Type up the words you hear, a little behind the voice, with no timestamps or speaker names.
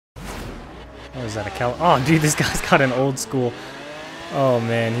Oh, is that a Cal? Oh, dude, this guy's got an old school. Oh,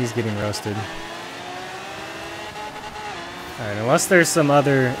 man, he's getting roasted. Alright, unless there's some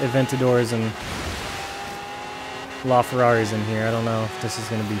other Aventadors and LaFerraris in here, I don't know if this is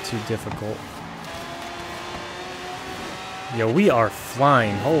going to be too difficult. Yo, we are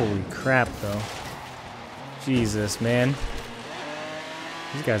flying. Holy crap, though. Jesus, man.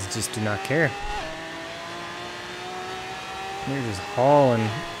 These guys just do not care. They're just hauling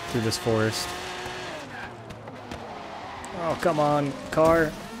through this forest. Oh, come on,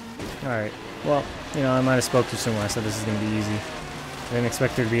 car. Alright, well, you know, I might have spoke too soon when I said this is going to be easy. I didn't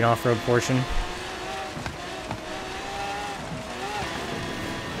expect there to be an off-road portion.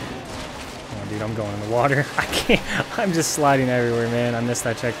 Oh, dude, I'm going in the water. I can't. I'm just sliding everywhere, man. I missed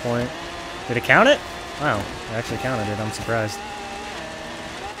that checkpoint. Did it count it? Wow, it actually counted it. I'm surprised.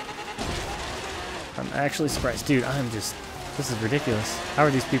 I'm actually surprised. Dude, I'm just... This is ridiculous. How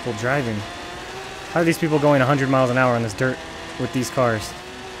are these people driving? How are these people going 100 miles an hour on this dirt with these cars?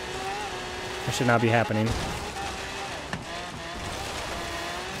 That should not be happening.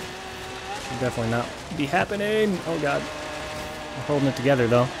 Should definitely not be happening. Oh god. I'm holding it together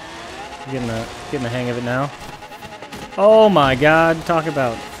though. I'm getting the hang of it now. Oh my god, talk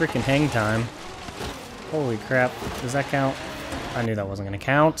about freaking hang time. Holy crap. Does that count? I knew that wasn't gonna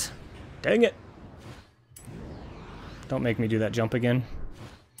count. Dang it. Don't make me do that jump again.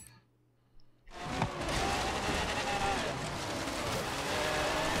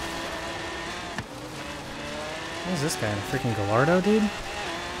 What is this guy? A freaking Gallardo, dude?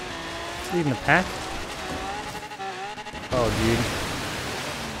 He's leading the pack? Oh, dude.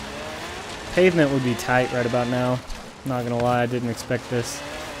 Pavement would be tight right about now. Not gonna lie, I didn't expect this.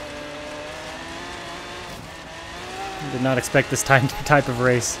 Did not expect this type of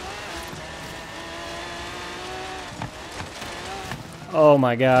race. Oh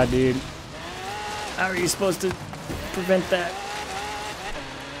my god, dude. How are you supposed to prevent that?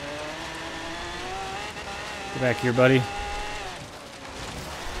 Get back here, buddy.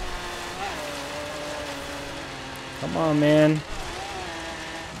 Come on, man.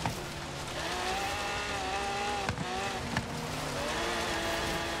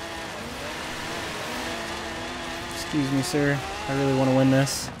 Excuse me, sir. I really want to win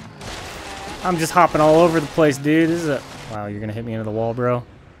this. I'm just hopping all over the place, dude. This is a... Wow, you're gonna hit me into the wall, bro.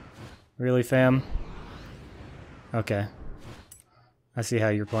 Really, fam? Okay. I see how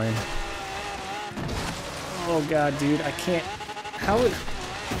you're playing. Oh god, dude, I can't... How would...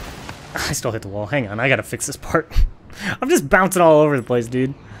 I still hit the wall. Hang on, I gotta fix this part. I'm just bouncing all over the place,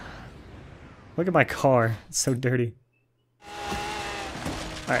 dude. Look at my car. It's so dirty.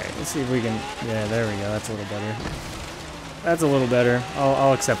 Alright, let's see if we can... Yeah, there we go. That's a little better. That's a little better.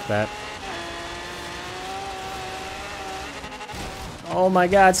 I'll accept that. Oh my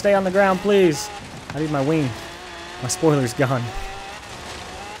god, stay on the ground, please. I need my wing. My spoiler's gone.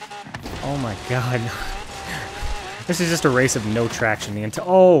 Oh my god. This is just a race of no traction.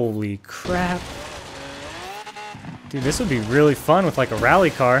 Holy crap. Dude, this would be really fun with like a rally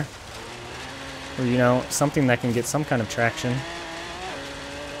car. Or, you know, something that can get some kind of traction.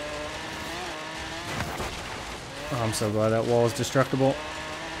 Oh, I'm so glad that wall is destructible.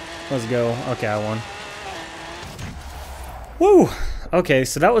 Let's go. Okay, I won. Woo! Okay,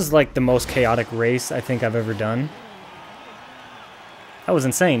 so that was like the most chaotic race I think I've ever done. That was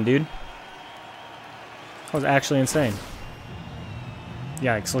insane, dude. That was actually insane.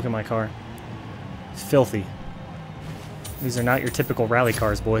 Yikes, look at my car. It's filthy. These are not your typical rally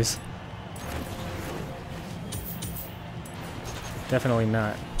cars, boys. Definitely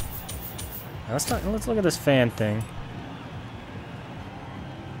not. Now, let's look at this fan thing.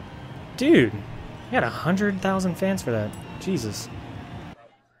 Dude, you got 100,000 fans for that. Jesus.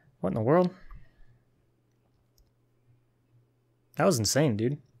 What in the world? That was insane,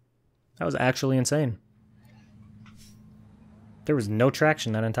 dude. That was actually insane. There was no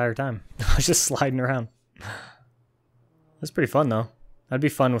traction that entire time. I was just sliding around. That's pretty fun, though. That'd be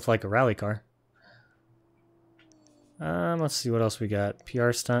fun with, like, a rally car. Let's see what else we got.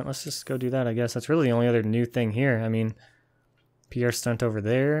 PR stunt. Let's just go do that, I guess. That's really the only other new thing here. I mean, PR stunt over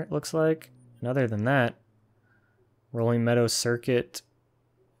there, it looks like. And other than that, Rolling Meadows Circuit.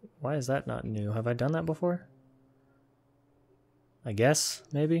 Why is that not new? Have I done that before? I guess,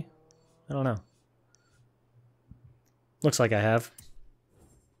 maybe? I don't know. Looks like I have.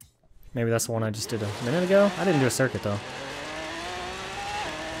 Maybe that's the one I just did a minute ago? I didn't do a circuit, though.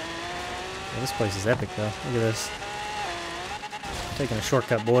 Yeah, this place is epic, though. Look at this. Taking a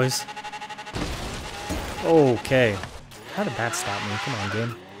shortcut, boys. Okay. How did that stop me? Come on,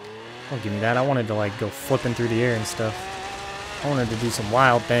 game. Don't give me that. I wanted to, like, go flipping through the air and stuff. I wanted to do some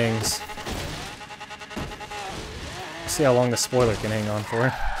wild things. See how long the spoiler can hang on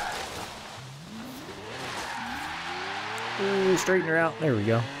for. Ooh, straighten her out. There we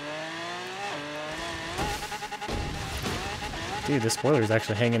go. Dude, this spoiler is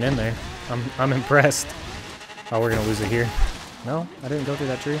actually hanging in there. I'm impressed. Oh, we're gonna lose it here. No, I didn't go through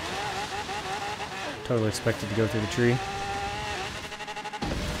that tree. Totally expected to go through the tree.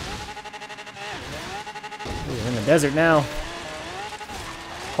 Ooh, we're in the desert now.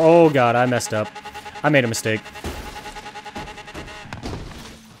 Oh god, I messed up. I made a mistake.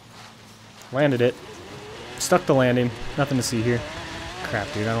 Landed it. Stuck the landing. Nothing to see here. Crap,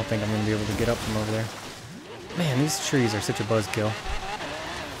 dude. I don't think I'm going to be able to get up from over there. Man, these trees are such a buzzkill.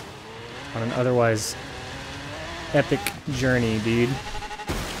 On an otherwise epic journey, dude.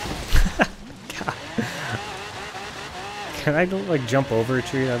 God. Can I, like, jump over a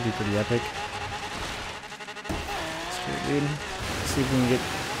tree? That'd be pretty epic. Straight, dude. Let's see if we can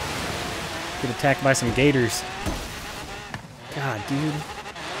get attacked by some gators. God, dude.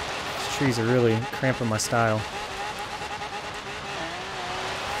 These trees are really cramping my style.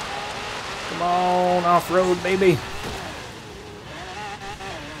 Come on, off-road, baby.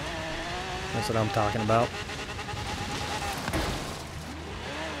 That's what I'm talking about.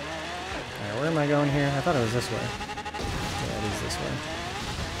 Alright, where am I going here? I thought it was this way. Yeah, it is this way.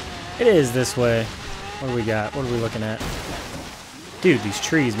 It is this way. What do we got? What are we looking at? Dude, these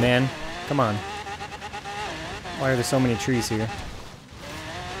trees, man. Come on. Why are there so many trees here?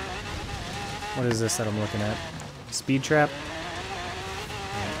 What is this that I'm looking at? Speed trap?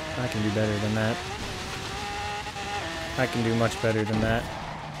 I can do better than that. I can do much better than that.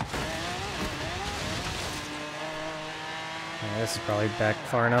 Yeah, this is probably back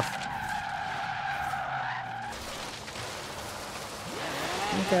far enough.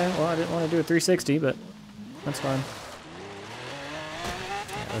 Okay, well I didn't want to do a 360, but that's fine.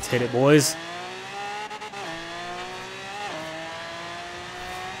 Yeah, let's hit it, boys.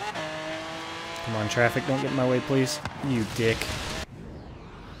 Come on, traffic, don't get in my way, please. You dick.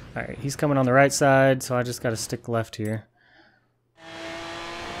 Alright, he's coming on the right side, so I just gotta stick left here.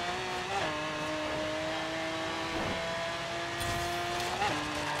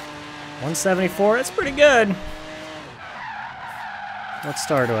 $174, that's pretty good. What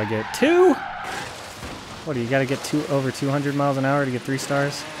star do I get? 2? What, do you gotta get over 200 miles an hour to get 3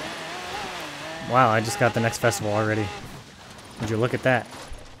 stars? Wow, I just got the next festival already. Would you look at that?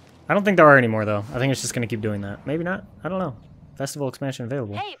 I don't think there are any more, though. I think it's just gonna keep doing that. Maybe not. I don't know. Festival expansion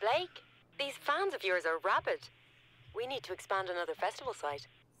available. Hey, Blake. These fans of yours are rabid. We need to expand another festival site.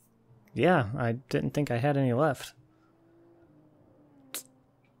 Yeah, I didn't think I had any left.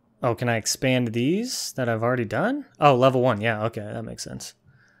 Oh, can I expand these that I've already done? Oh, level 1. Yeah, okay, that makes sense.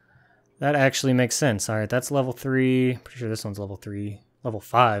 That actually makes sense. All right, that's level 3. Pretty sure this one's level 3. Level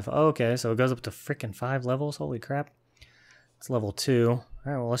 5. Oh, okay, so it goes up to freaking 5 levels. Holy crap. It's level 2. All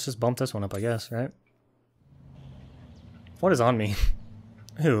right, well, let's just bump this one up, I guess, right? What is on me?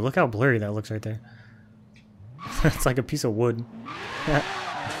 Ooh, look how blurry that looks right there. It's like a piece of wood.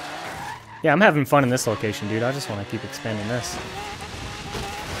 Yeah, I'm having fun in this location, dude. I just want to keep expanding this.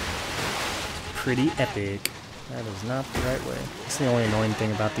 Pretty epic. That is not the right way. That's the only annoying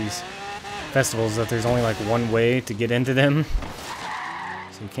thing about these festivals, that there's only like one way to get into them.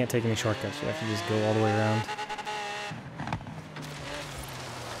 So you can't take any shortcuts. You have to just go all the way around.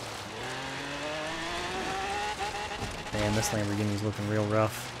 Man, this Lamborghini's looking real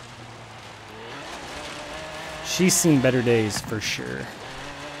rough. She's seen better days for sure.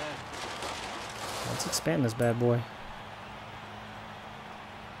 Let's expand this bad boy.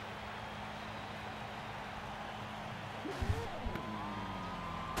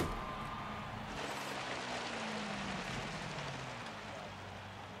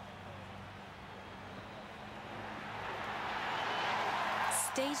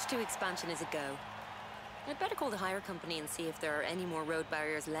 Stage 2 expansion is a go. I'd better call the hire company and see if there are any more road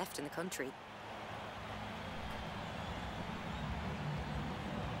barriers left in the country.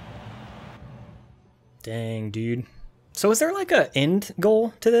 Dang, dude. So is there like a end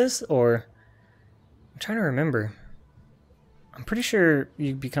goal to this, or I'm trying to remember. I'm pretty sure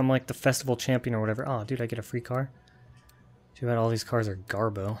you become like the festival champion or whatever. Oh, dude, I get a free car. Too bad all these cars are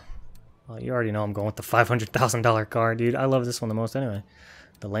garbo. Well, you already know I'm going with the $500,000 car, dude. I love this one the most anyway.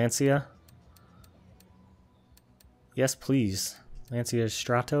 The Lancia. Yes, please. Lancia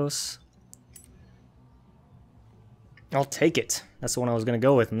Stratos. I'll take it. That's the one I was going to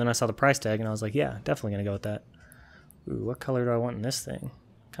go with. And then I saw the price tag and I was like, yeah, definitely going to go with that. Ooh, what color do I want in this thing?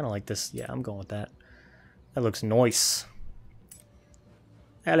 Kind of like this. Yeah, I'm going with that. That looks nice.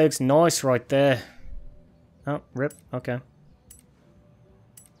 That looks nice right there. Oh, rip. Okay.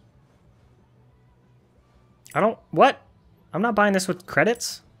 I don't... What? I'm not buying this with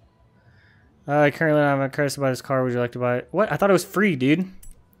credits? I currently don't have credits to buy this car. Would you like to buy it? What? I thought it was free, dude.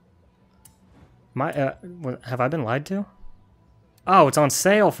 Have I been lied to? Oh, it's on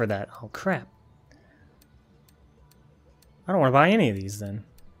sale for that. Oh, crap. I don't want to buy any of these, then.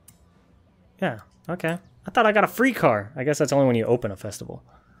 Yeah, okay. I thought I got a free car. I guess that's only when you open a festival.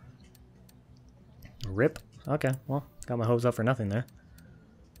 Rip. Okay, well, got my hopes up for nothing there.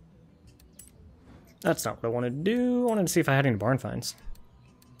 That's not what I wanted to do. I wanted to see if I had any barn finds.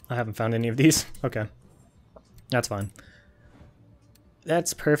 I haven't found any of these. Okay. That's fine.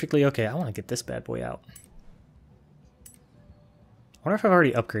 That's perfectly okay. I want to get this bad boy out. I wonder if I've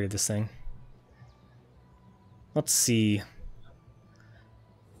already upgraded this thing. Let's see.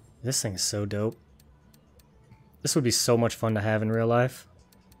 This thing is so dope. This would be so much fun to have in real life.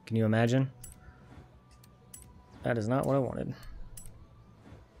 Can you imagine? That is not what I wanted.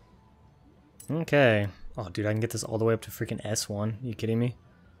 Okay. Oh, dude, I can get this all the way up to freaking S1. You kidding me?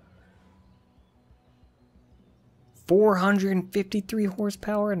 453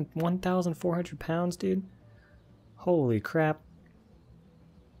 horsepower and 1,400 pounds, dude. Holy crap.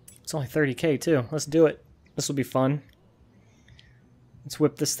 It's only 30K, too. Let's do it. This will be fun. Let's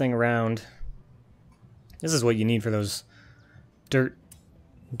whip this thing around. This is what you need for those dirt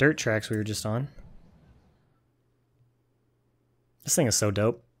tracks we were just on. This thing is so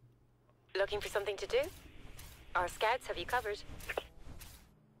dope. Looking for something to do? Our scouts have you covered.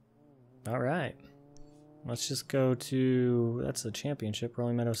 Alright. Let's just go to... That's the championship,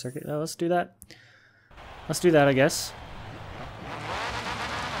 Rolling Meadow Circuit. Oh, let's do that. Let's do that, I guess.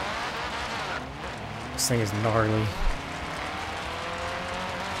 This thing is gnarly.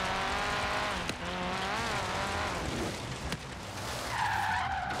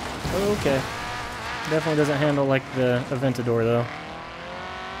 Okay. Definitely doesn't handle like the Aventador, though.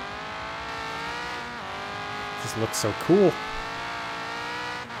 Just looks so cool.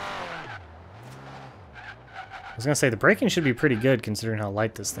 I was gonna say, the braking should be pretty good considering how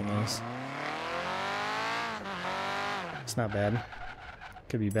light this thing is. It's not bad.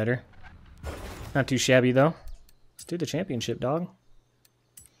 Could be better. Not too shabby, though. Let's do the championship, dog.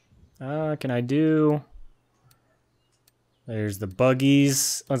 Can I do... There's the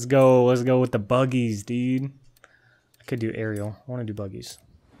buggies. Let's go. Let's go with the buggies, dude. I could do aerial. I want to do buggies.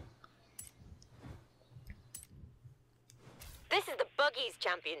 This is the Buggies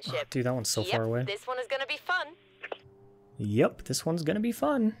Championship. Oh, dude, that one's so far away. This one is gonna be fun. Yep, this one's gonna be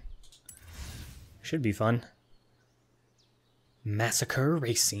fun. Should be fun. Massacre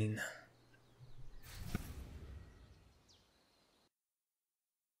Racing.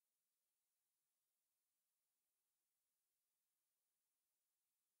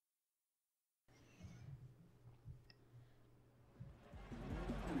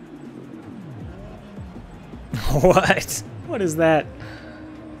 What? What is that?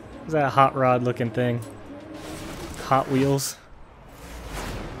 Is that a hot rod looking thing? Hot Wheels?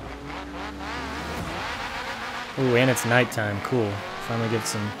 Ooh, and it's nighttime. Cool. Finally get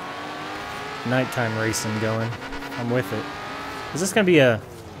some nighttime racing going. I'm with it. Is this gonna be a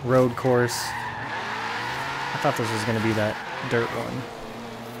road course? I thought this was gonna be that dirt one.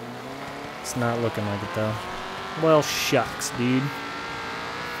 It's not looking like it though. Well, shucks, dude.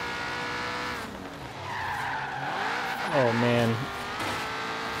 Oh man.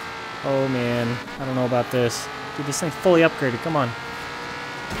 Oh man. I don't know about this. Dude, this thing's fully upgraded. Come on.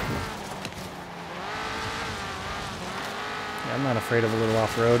 Yeah, I'm not afraid of a little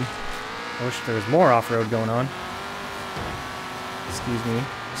off-road. I wish there was more off-road going on. Excuse me,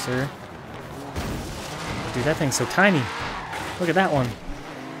 sir. Dude, that thing's so tiny. Look at that one.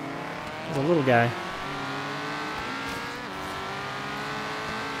 There's a little guy.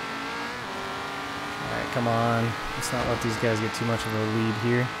 Alright, come on. Let's not let these guys get too much of a lead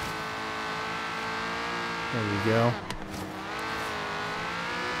here. There we go.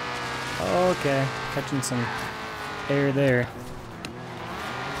 Okay, catching some air there.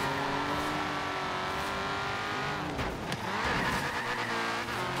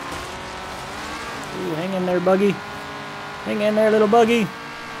 Ooh, hang in there, buggy. Hang in there, little buggy.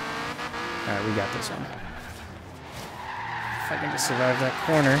 Alright, we got this one. If I can just survive that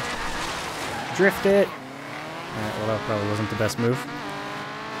corner. Drift it. Alright, well that probably wasn't the best move.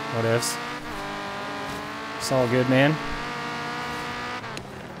 What ifs? It's all good, man.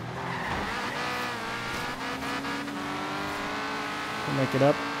 We'll make it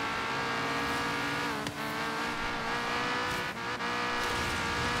up.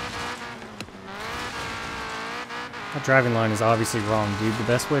 That driving line is obviously wrong, dude. The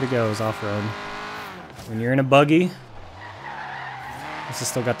best way to go is off-road. When you're in a buggy, this has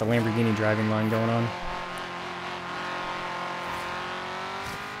still got the Lamborghini driving line going on.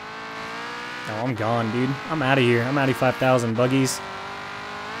 Oh, I'm gone, dude. I'm out of here. I'm out of 5,000 buggies.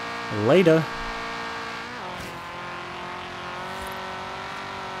 Later.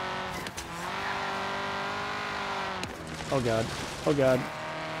 Oh god. Oh god.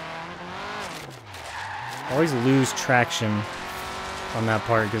 I always lose traction on that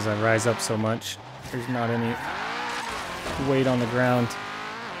part because I rise up so much. There's not any weight on the ground.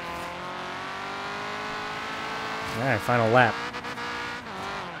 Alright, final lap.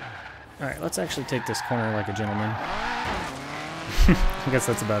 Alright, let's actually take this corner like a gentleman. I guess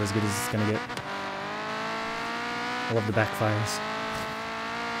that's about as good as it's gonna get. I love the backfires.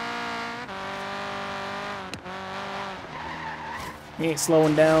 He ain't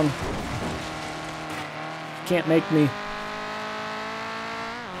slowing down. Can't make me.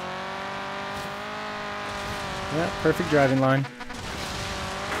 Yeah, perfect driving line.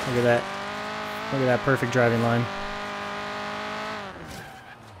 Look at that. Look at that perfect driving line.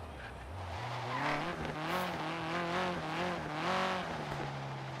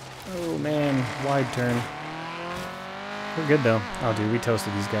 Oh man, wide turn. We're good though. Oh dude, we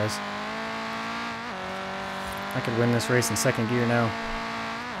toasted these guys. I could win this race in second gear now.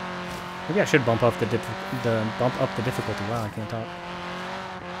 Maybe I should bump up the difficulty. Wow, I can't talk.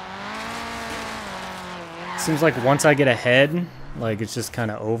 Seems like once I get ahead, like it's just kind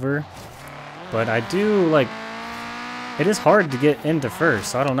of over. But I do like. It is hard to get into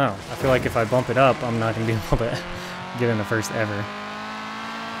first, so I don't know. I feel like if I bump it up, I'm not gonna be able to get into first ever.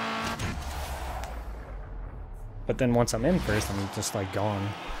 But then once I'm in first, I'm just like gone.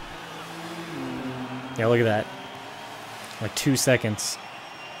 Yeah, look at that. Like 2 seconds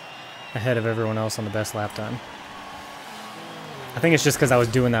ahead of everyone else on the best lap time. I think it's just because I was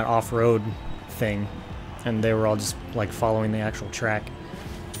doing that off-road thing, and they were all just like following the actual track.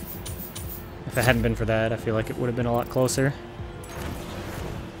 If it hadn't been for that, I feel like it would have been a lot closer.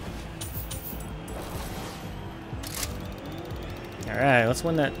 Alright, let's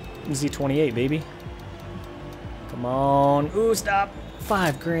win that Z28, baby. Come on. Ooh, stop.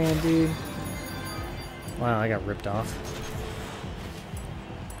 5 grand, dude. Wow, I got ripped off.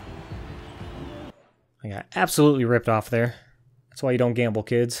 I got absolutely ripped off there. That's why you don't gamble,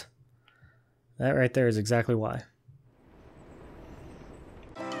 kids. That right there is exactly why.